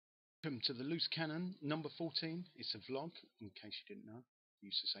Welcome to the Loose Cannon number 14. It's a vlog, in case you didn't know. I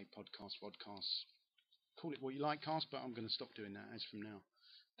used to say podcast, vodcast, call it what you like, cast, but I'm going to stop doing that as from now.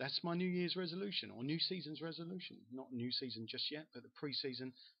 That's my New Year's resolution, or New Season's resolution. Not New Season just yet, but the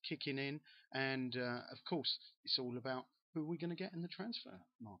pre-season kicking in. And, of course, it's all about who we're going to get in the transfer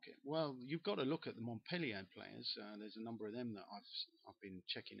market. Well, you've got to look at the Montpellier players. There's a number of them that I've been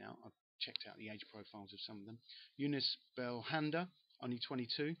checking out. I've checked out the age profiles of some of them. Younes Belhanda, only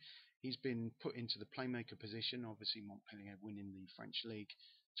 22. He's been put into the playmaker position. Obviously, Montpellier winning the French league.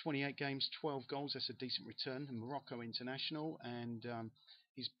 28 games, 12 goals. That's a decent return. A Morocco international, and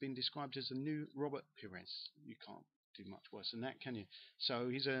he's been described as a new Robert Pires. You can't do much worse than that, can you? So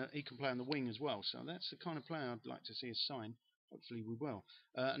he can play on the wing as well. So that's the kind of player I'd like to see us sign. Hopefully we will.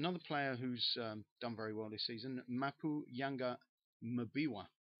 Another player who's done very well this season, Mapou Yanga-Mbiwa.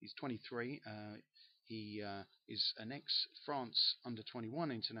 He's 23. He is an ex-France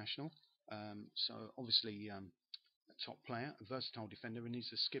under-21 international. So obviously a top player, a versatile defender, and he's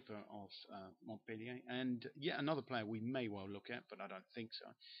the skipper of Montpellier. And yet another player we may well look at, but I don't think so.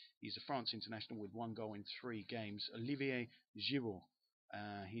 He's a France international with 1 goal in 3 games, Olivier Giroud.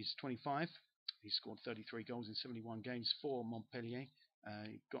 He's 25. He scored 33 goals in 71 games for Montpellier.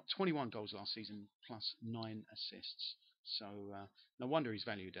 He got 21 goals last season, plus 9 assists. So no wonder he's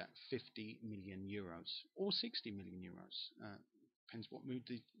valued at 50 million euros or 60 million euros. Depends what mood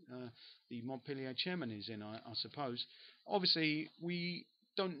the Montpellier chairman is in, I suppose. Obviously, we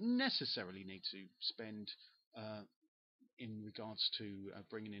don't necessarily need to spend in regards to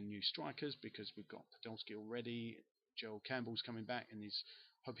bringing in new strikers, because we've got Podolski already. Joel Campbell's coming back and is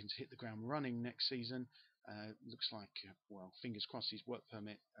hoping to hit the ground running next season. Looks like, well, fingers crossed, his work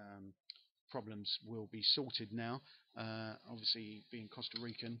permit problems will be sorted now. Obviously, being Costa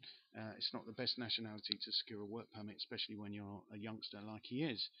Rican, it's not the best nationality to secure a work permit, especially when you're a youngster like he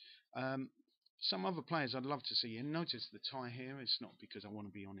is. Some other players I'd love to see in. Notice the tie here. It's not because I want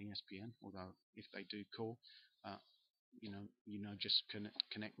to be on ESPN, although if they do call, just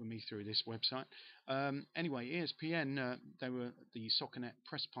connect with me through this website. Anyway, ESPN, they were the SoccerNet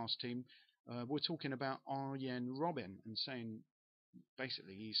Press Pass team. We're talking about Arjen Robben and saying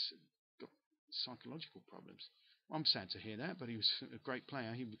basically he's got psychological problems. Well, I'm sad to hear that, but he was a great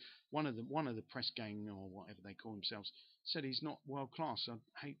player. He one of the press gang, or whatever they call themselves, said he's not world class. I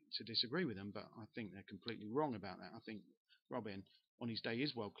hate to disagree with them, but I think they're completely wrong about that. I think Robben, on his day,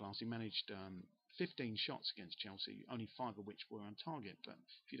 is world class. He managed 15 shots against Chelsea, only 5 of which were on target. But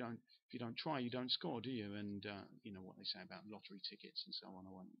if you don't try, you don't score, do you? And you know what they say about lottery tickets and so on.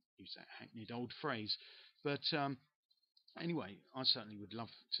 I won't use that hackneyed old phrase, but anyway, I certainly would love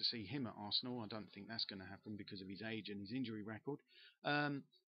to see him at Arsenal. I don't think that's going to happen because of his age and his injury record.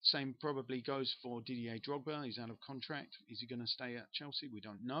 Same probably goes for Didier Drogba. He's out of contract. Is he going to stay at Chelsea? We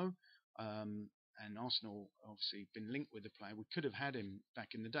don't know. And Arsenal obviously been linked with the player. We could have had him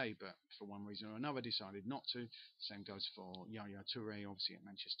back in the day, but for one reason or another decided not to. Same goes for Yaya Toure, obviously at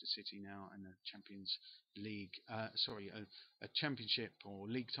Manchester City now, and a Champions League, a Championship or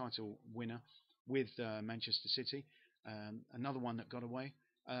League title winner with Manchester City. Another one that got away.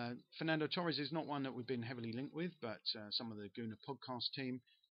 Fernando Torres is not one that we've been heavily linked with, but some of the Gooner podcast team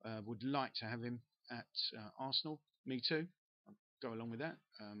would like to have him at Arsenal. Me too. I'll go along with that.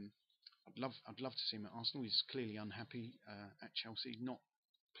 I'd love to see him at Arsenal. He's clearly unhappy at Chelsea, not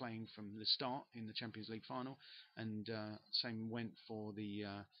playing from the start in the Champions League final, and same went for the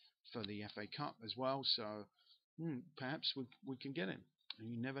FA Cup as well. So perhaps we can get him.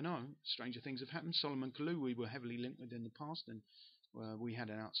 You never know. Stranger things have happened. Solomon Kalou, we were heavily linked with in the past, and we had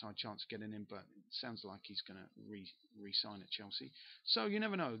an outside chance of getting him, but it sounds like he's going to re-sign at Chelsea. So you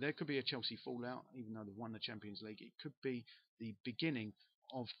never know. There could be a Chelsea fallout, even though they've won the Champions League. It could be the beginning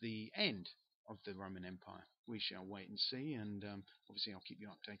of the end of the Roman Empire. We shall wait and see, and obviously I'll keep you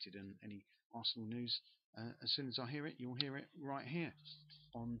updated on any Arsenal news. As soon as I hear it, you'll hear it right here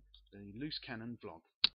on the Loose Cannon vlog.